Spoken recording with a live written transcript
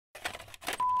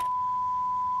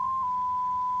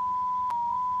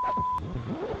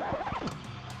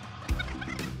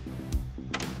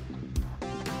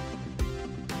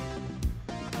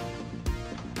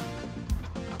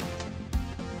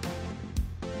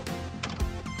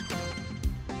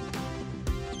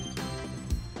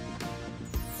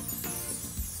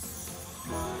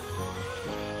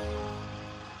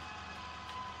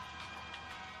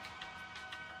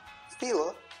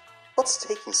Filah, what's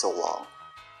taking so long?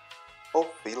 Oh,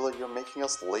 Filah, you're making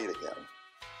us late again.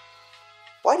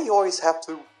 Why do you always have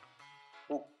to...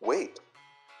 Wait,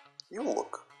 you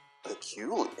look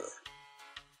peculiar.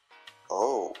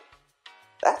 Oh,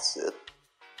 that's it.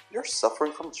 You're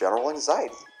suffering from general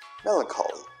anxiety,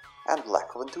 melancholy, and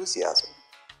lack of enthusiasm.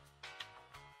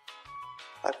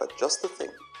 I've got just the thing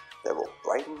that will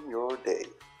brighten your day.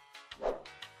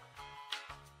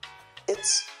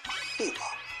 It's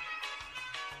Filah.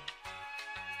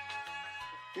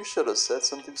 You should have said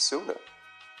something sooner.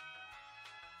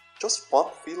 Just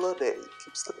one Filah a day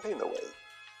keeps the pain away.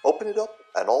 Open it up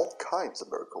and all kinds of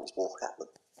miracles will happen.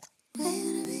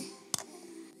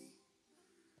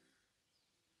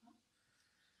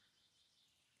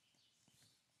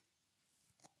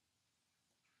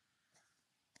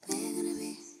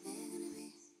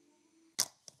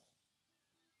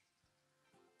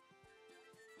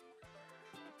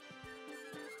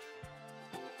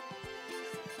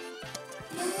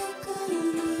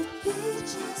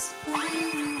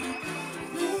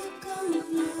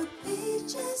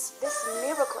 This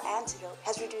miracle antidote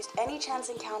has reduced any chance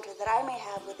encounter that I may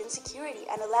have with insecurity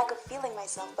and a lack of feeling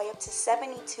myself by up to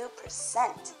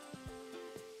 72%.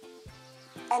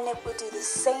 And it will do the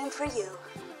same for you.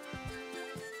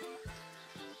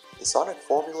 The sonic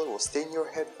formula will stay in your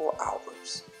head for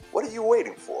hours. What are you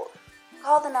waiting for?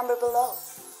 Call the number below,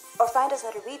 or find us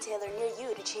at a retailer near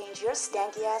you to change your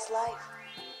stanky-ass life.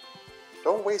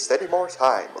 Don't waste any more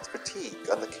time with fatigue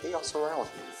and the chaos around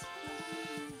you.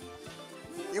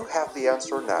 You have the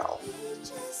answer now.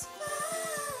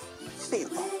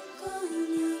 Filah.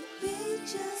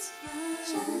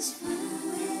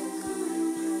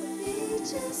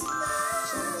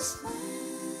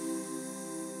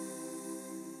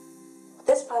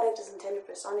 This product is intended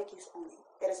for sonic use only.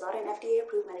 It is not an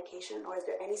FDA-approved medication, nor is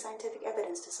there any scientific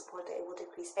evidence to support that it will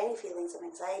decrease any feelings of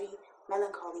anxiety,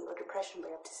 melancholy, or depression by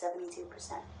up to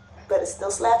 72%. But it still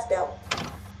slaps though.